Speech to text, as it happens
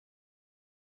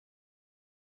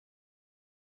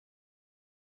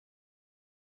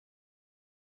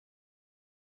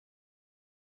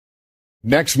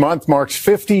Next month marks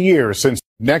 50 years since.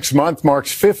 Next month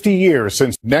marks 50 years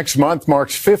since. Next month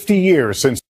marks 50 years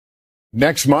since.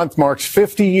 Next month marks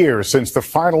 50 years since the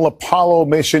final Apollo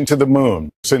mission to the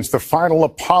moon. Since the final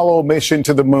Apollo mission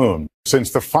to the moon.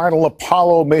 Since the final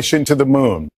Apollo mission to the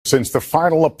moon. Since the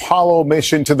final Apollo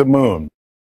mission to the moon.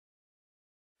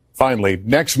 Finally,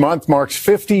 next month marks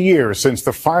 50 years since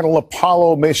the final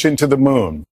Apollo mission to the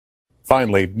moon.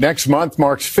 Finally, next month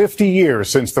marks 50 years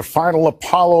since the final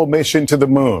Apollo mission to the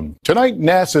moon. Tonight,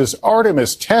 NASA's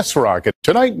Artemis test rocket.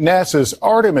 Tonight, NASA's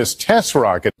Artemis test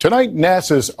rocket. Tonight,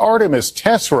 NASA's Artemis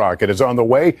test rocket is on the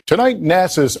way. Tonight,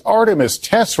 NASA's Artemis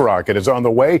test rocket is on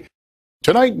the way.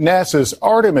 Tonight, NASA's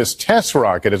Artemis test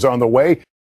rocket is on the way.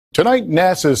 Tonight,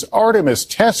 NASA's Artemis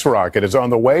test rocket is on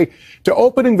the way to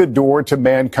opening the door to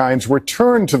mankind's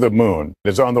return to the moon. It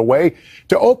is on the way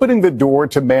to opening the door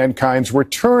to mankind's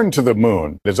return to the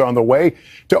moon. It is on the way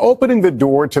to opening the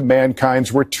door to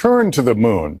mankind's return to the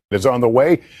moon. It is on the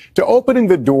way to opening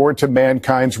the door to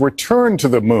mankind's return to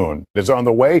the moon. It is on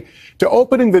the way to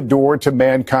opening the door to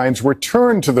mankind's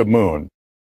return to the moon.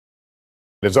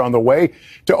 It is on the way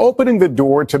to opening the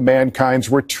door to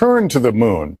mankind's return to the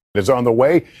moon. It is on the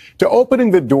way to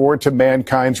opening the door to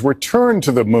mankind's return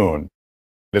to the moon.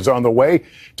 It is on the way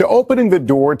to opening the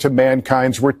door to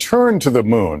mankind's return to the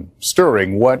moon,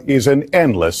 stirring what is an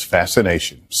endless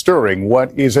fascination. Stirring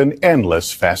what is an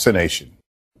endless fascination.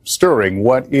 Stirring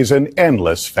what is an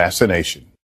endless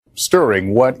fascination.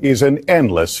 Stirring what is an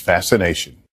endless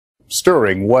fascination.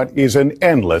 Stirring what is an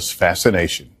endless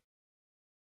fascination.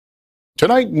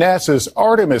 Tonight, NASA's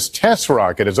Artemis test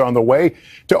rocket is on the way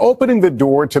to opening the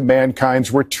door to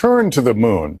mankind's return to the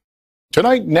moon.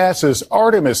 Tonight, NASA's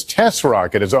Artemis test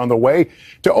rocket is on the way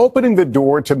to opening the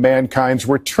door to mankind's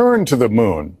return to the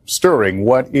moon, stirring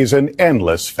what is an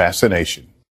endless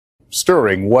fascination.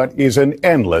 Stirring what is an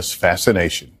endless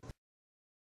fascination.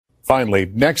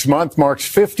 Finally, next month marks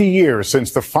 50 years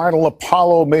since the final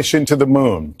Apollo mission to the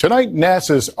moon. Tonight,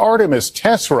 NASA's Artemis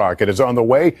test rocket is on the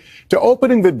way to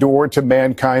opening the door to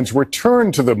mankind's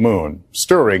return to the moon,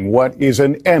 stirring what is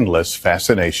an endless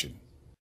fascination.